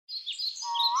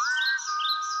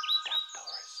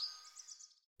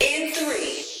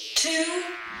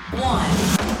1.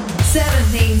 7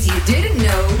 things you didn't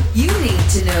know you need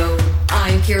to know.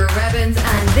 I'm Ciara Rebbins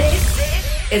and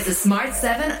this is the Smart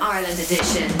 7 Ireland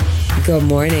edition. Good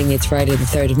morning, it's Friday the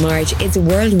 3rd of March. It's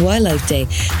World Wildlife Day.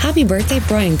 Happy birthday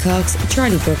Brian Cox,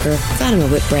 Charlie Brooker, Fatima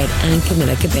Whitbread and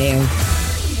Camilla Cabello.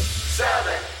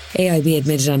 AIB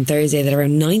admitted on Thursday that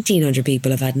around 1,900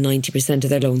 people have had 90% of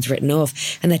their loans written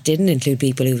off, and that didn't include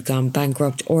people who've gone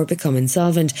bankrupt or become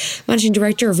insolvent. Managing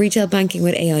Director of Retail Banking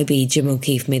with AIB, Jim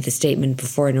O'Keefe, made the statement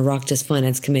before an Oireachtas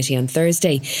Finance Committee on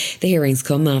Thursday. The hearings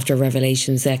come after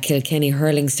revelations that Kilkenny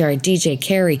hurling star DJ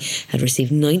Carey had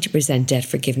received 90% debt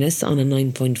forgiveness on a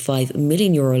 €9.5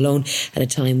 million loan at a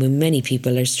time when many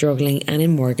people are struggling and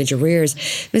in mortgage arrears.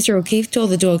 Mr O'Keefe told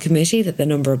the Dáil Committee that the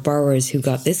number of borrowers who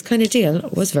got this kind of deal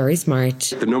was very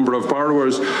smart. The number of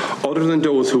borrowers, other than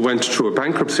those who went through a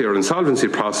bankruptcy or insolvency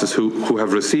process who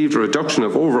have received a reduction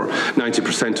of over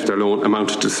 90% of their loan,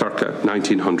 amounted to circa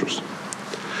 1,900.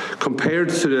 Compared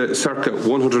to the circa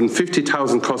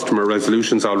 150,000 customer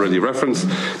resolutions already referenced,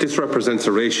 this represents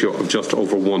a ratio of just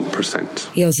over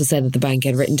 1%. He also said that the bank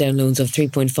had written down loans of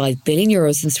 €3.5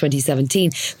 billion since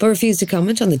 2017, but refused to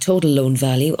comment on the total loan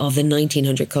value of the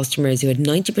 1,900 customers who had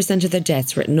 90% of their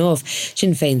debts written off.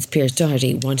 Sinn Féin's Pearse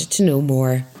Doherty wanted to know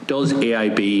more. Does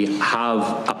AIB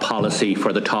have a policy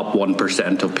for the top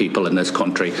 1% of people in this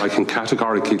country? I can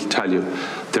categorically tell you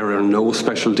there are no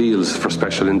special deals for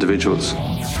special individuals.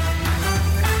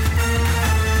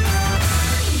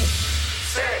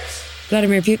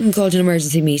 Vladimir Putin called an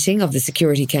emergency meeting of the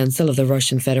Security Council of the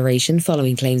Russian Federation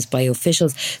following claims by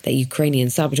officials that Ukrainian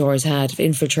saboteurs had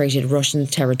infiltrated Russian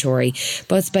territory.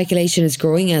 But speculation is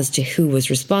growing as to who was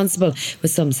responsible, with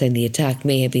some saying the attack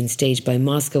may have been staged by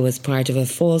Moscow as part of a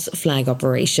false flag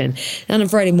operation. And on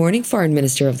Friday morning, Foreign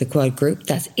Minister of the Quad Group,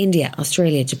 that's India,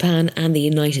 Australia, Japan and the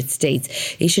United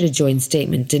States, issued a joint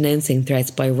statement denouncing threats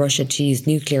by Russia to use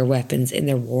nuclear weapons in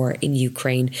their war in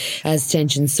Ukraine. As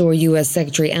tensions soar, US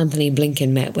Secretary Anthony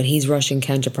Blinken met with his Russian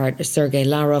counterpart Sergei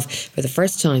Lavrov for the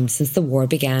first time since the war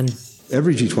began.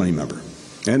 Every G20 member,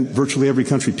 and virtually every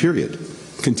country, period,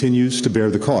 continues to bear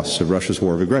the costs of Russia's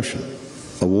war of aggression,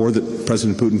 a war that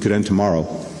President Putin could end tomorrow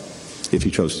if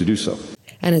he chose to do so.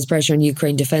 And as pressure on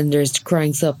Ukraine defenders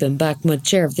cranks up in Bakhmut,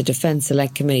 Chair of the Defence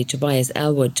Select Committee Tobias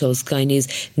Elwood told Sky News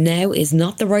now is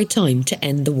not the right time to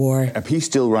end the war. A peace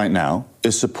deal right now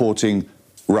is supporting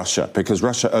Russia, because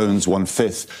Russia owns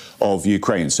 1/5 of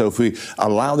Ukraine. So if we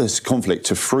allow this conflict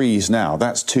to freeze now,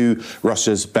 that's to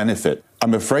Russia's benefit.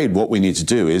 I'm afraid what we need to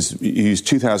do is use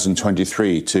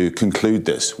 2023 to conclude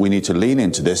this. We need to lean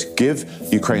into this, give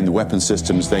Ukraine the weapon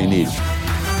systems they need.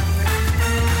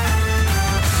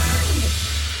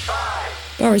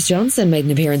 Boris Johnson made an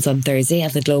appearance on Thursday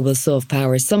at the Global Soft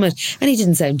Power Summit, and he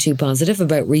didn't sound too positive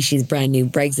about Rishi's brand new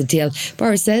Brexit deal.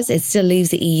 Boris says it still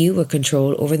leaves the EU with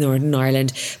control over Northern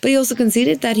Ireland, but he also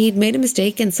conceded that he'd made a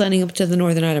mistake in signing up to the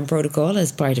Northern Ireland Protocol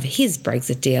as part of his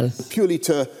Brexit deal. Purely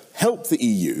to help the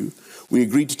EU, we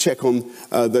agreed to check on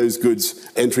those goods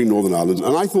entering Northern Ireland,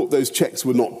 and I thought those checks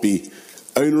would not be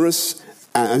onerous.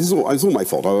 And it's all my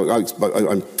fault.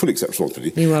 I'm fully accept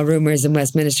responsibility. Meanwhile, rumours in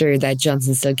Westminster that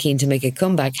Johnson's still keen to make a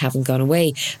comeback haven't gone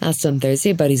away. Asked on Thursday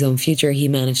about his own future, he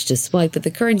managed to swipe at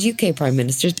the current UK Prime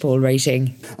Minister's poll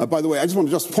rating. By the way, I just want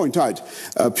to point out,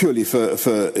 purely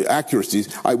for accuracy,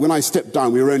 when I stepped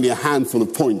down, we were only a handful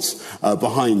of points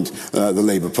behind the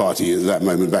Labour Party at that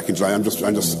moment back in July. I'm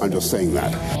just saying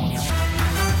that.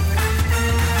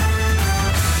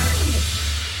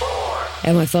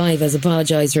 MI5 has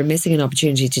apologised for missing an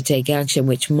opportunity to take action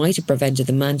which might have prevented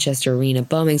the Manchester Arena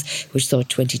bombings, which saw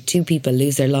 22 people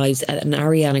lose their lives at an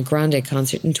Ariana Grande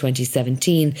concert in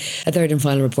 2017. A third and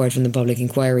final report from the public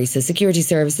inquiry says security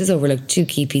services overlooked 2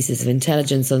 key pieces of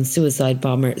intelligence on suicide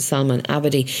bomber Salman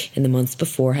Abedi in the months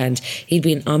beforehand. He'd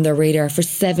been on their radar for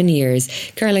 7 years.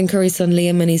 Caroline Curry's son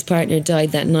Liam and his partner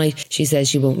died that night. She says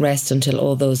she won't rest until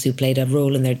all those who played a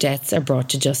role in their deaths are brought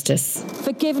to justice.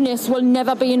 Forgiveness will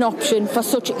never be an option for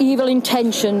such evil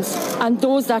intentions, and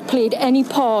those that played any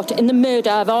part in the murder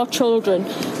of our children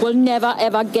will never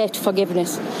ever get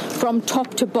forgiveness. From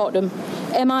top to bottom,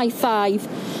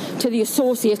 MI5 to the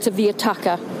associates of the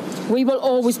attacker, we will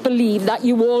always believe that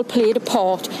you all played a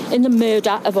part in the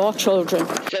murder of our children.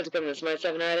 Still to come in the Smart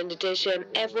 7 Ireland edition,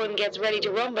 everyone gets ready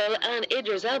to rumble and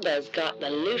Idris Elba's got the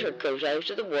looter coat out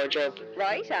of the wardrobe.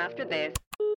 Right after this.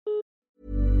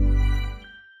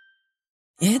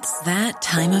 It's that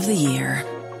time of the year.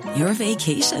 Your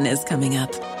vacation is coming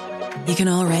up. You can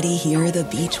already hear the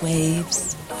beach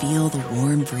waves, feel the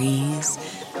warm breeze,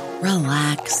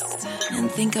 relax, and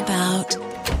think about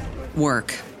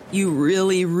work. You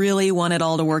really, really want it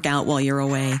all to work out while you're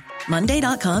away.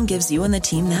 Monday.com gives you and the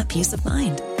team that peace of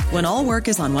mind. When all work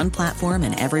is on one platform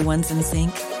and everyone's in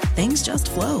sync, things just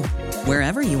flow.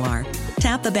 Wherever you are,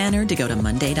 tap the banner to go to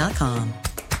Monday.com.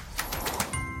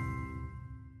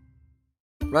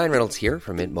 Ryan Reynolds here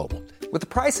from Mint Mobile. With the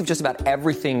price of just about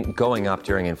everything going up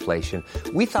during inflation,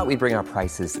 we thought we'd bring our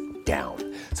prices down.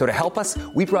 So to help us,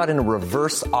 we brought in a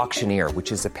reverse auctioneer,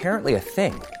 which is apparently a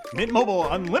thing. Mint Mobile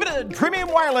Unlimited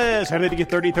Premium Wireless. How to get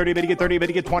 30, 30, bit to get 30, bit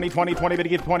to get 20, 20, 20, bit to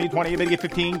get 20, 20, bit to get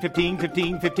 15, 15,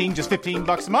 15, 15, just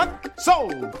 $15 a month?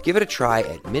 Sold! Give it a try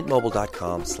at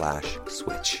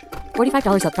mintmobile.com/switch.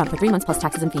 $45 up front for 3 months plus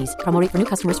taxes and fees. Promo rate for new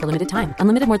customers for limited time.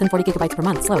 Unlimited more than 40 gigabytes per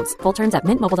month. Slows full terms at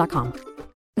mintmobile.com.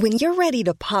 When you're ready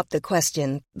to pop the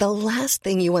question, the last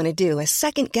thing you want to do is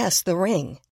second-guess the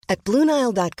ring. At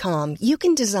BlueNile.com, you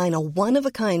can design a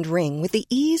one-of-a-kind ring with the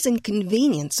ease and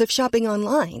convenience of shopping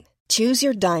online. Choose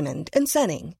your diamond and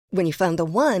setting. When you find the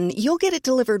one, you'll get it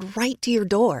delivered right to your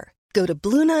door. Go to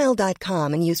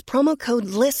BlueNile.com and use promo code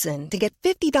LISTEN to get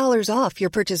 $50 off your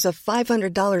purchase of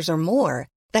 $500 or more.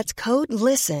 That's code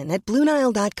LISTEN at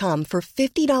BlueNile.com for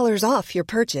 $50 off your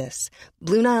purchase.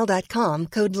 BlueNile.com,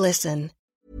 code LISTEN.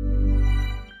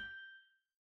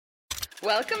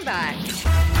 Welcome back.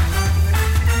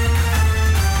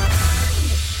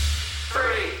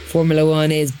 Formula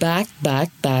One is back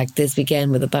this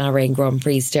weekend with the Bahrain Grand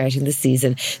Prix starting the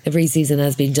season. The pre-season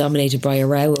has been dominated by a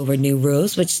row over new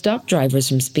rules which stop drivers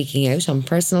from speaking out on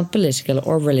personal, political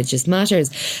or religious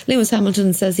matters. Lewis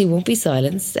Hamilton says he won't be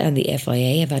silenced, and the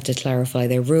FIA have had to clarify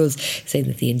their rules, saying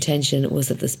that the intention was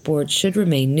that the sport should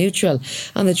remain neutral.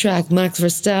 On the track, Max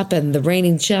Verstappen, the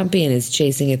reigning champion, is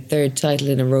chasing a third title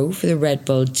in a row for the Red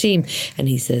Bull team, and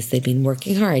he says they've been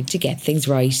working hard to get things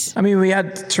right. I mean, we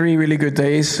had 3 really good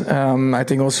days. I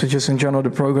think also just in general the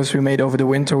progress we made over the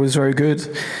winter was very good.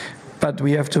 But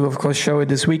we have to, of course, show it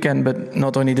this weekend, but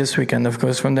not only this weekend, of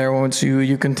course. From there onwards,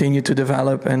 you continue to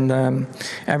develop, and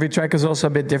every track is also a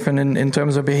bit different in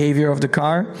terms of behavior of the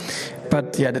car.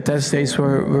 But yeah, the test days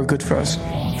were good for us.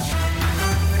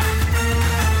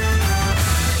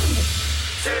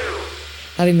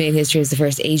 Having made history as the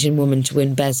first Asian woman to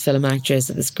win Best Film Actress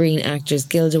at the Screen Actors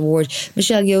Guild Award,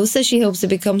 Michelle Yeoh says she hopes it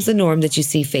becomes the norm that you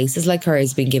see faces like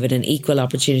hers being given an equal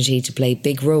opportunity to play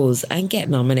big roles and get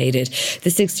nominated.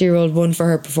 The 60-year-old won for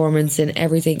her performance in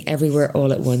Everything Everywhere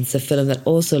All at Once, a film that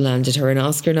also landed her an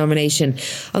Oscar nomination.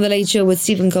 On The Late Show with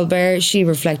Stephen Colbert, she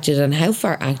reflected on how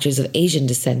far actors of Asian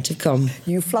descent have come.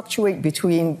 You fluctuate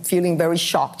between feeling very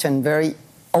shocked and very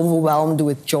overwhelmed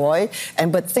with joy,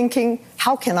 but thinking,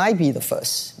 how can I be the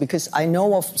first? Because I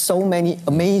know of so many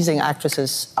amazing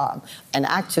actresses and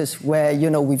actors where,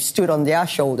 we've stood on their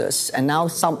shoulders, and now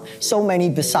so many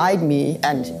beside me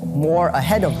and more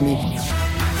ahead of me.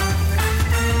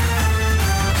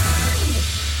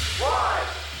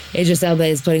 Idris Elba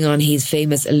is putting on his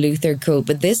famous Luther coat,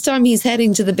 but this time he's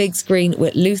heading to the big screen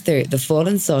with Luther, The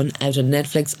Fallen Son, out on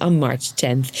Netflix on March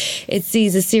 10th. It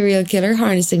sees a serial killer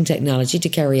harnessing technology to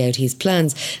carry out his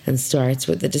plans and starts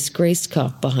with the disgraced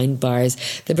cop behind bars.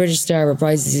 The British star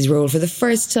reprises his role for the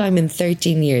first time in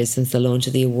 13 years since the launch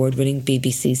of the award-winning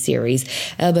BBC series.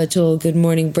 Elba told Good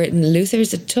Morning Britain,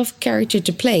 Luther's a tough character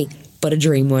to play, but a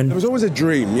dream one. It was always a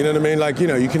dream, you know what I mean?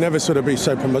 You can never sort of be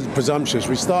so presumptuous.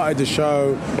 We started the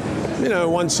show,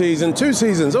 1 season, 2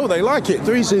 seasons, they like it,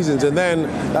 3 seasons, and then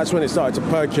that's when it started to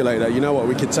percolate that,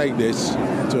 we could take this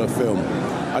to a film.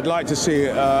 I'd like to see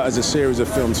it as a series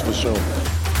of films for sure.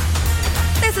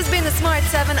 This has been the Smart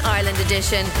 7 Ireland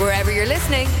edition. Wherever you're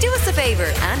listening, do us a favour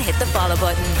and hit the follow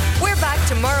button. We're back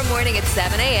tomorrow morning at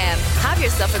 7 a.m. Have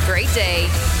yourself a great day.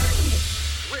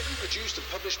 Written, produced and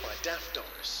published by Daft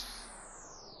Doris.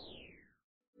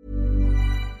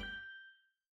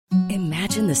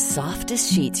 Imagine the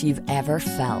softest sheets you've ever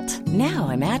felt. Now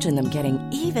imagine them getting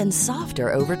even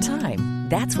softer over time.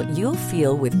 That's what you'll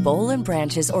feel with Boll &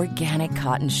 Branch's organic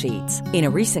cotton sheets. In a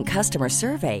recent customer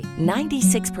survey,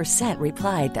 96%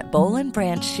 replied that Boll &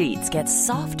 Branch sheets get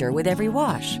softer with every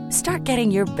wash. Start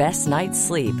getting your best night's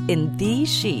sleep in these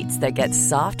sheets that get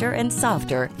softer and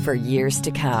softer for years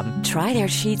to come. Try their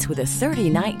sheets with a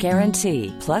 30-night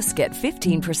guarantee. Plus, get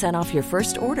 15% off your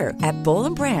first order at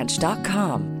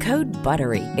bollandbranch.com. Code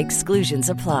BUTTERY. Exclusions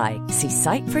apply. See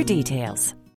site for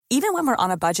details. Even when we're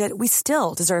on a budget, we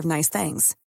still deserve nice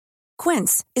things.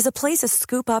 Quince is a place to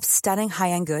scoop up stunning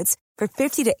high-end goods for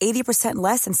 50 to 80%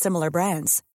 less than similar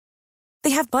brands. They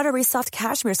have buttery soft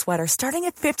cashmere sweaters starting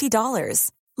at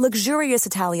 $50, luxurious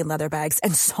Italian leather bags,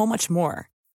 and so much more.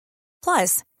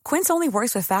 Plus, Quince only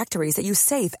works with factories that use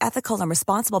safe, ethical, and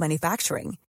responsible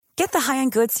manufacturing. Get the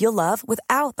high-end goods you'll love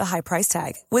without the high price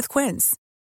tag with Quince.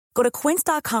 Go to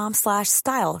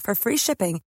quince.com/style for free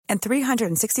shipping and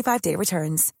 365-day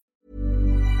returns.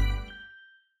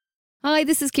 Hi,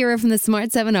 this is Ciara from the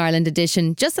Smart 7 Ireland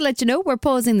edition. Just to let you know, we're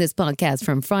pausing this podcast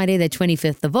from Friday the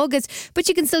 25th of August, but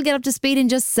you can still get up to speed in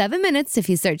just 7 minutes if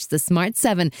you search the Smart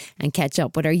 7 and catch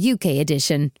up with our UK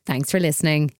edition. Thanks for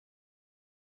listening.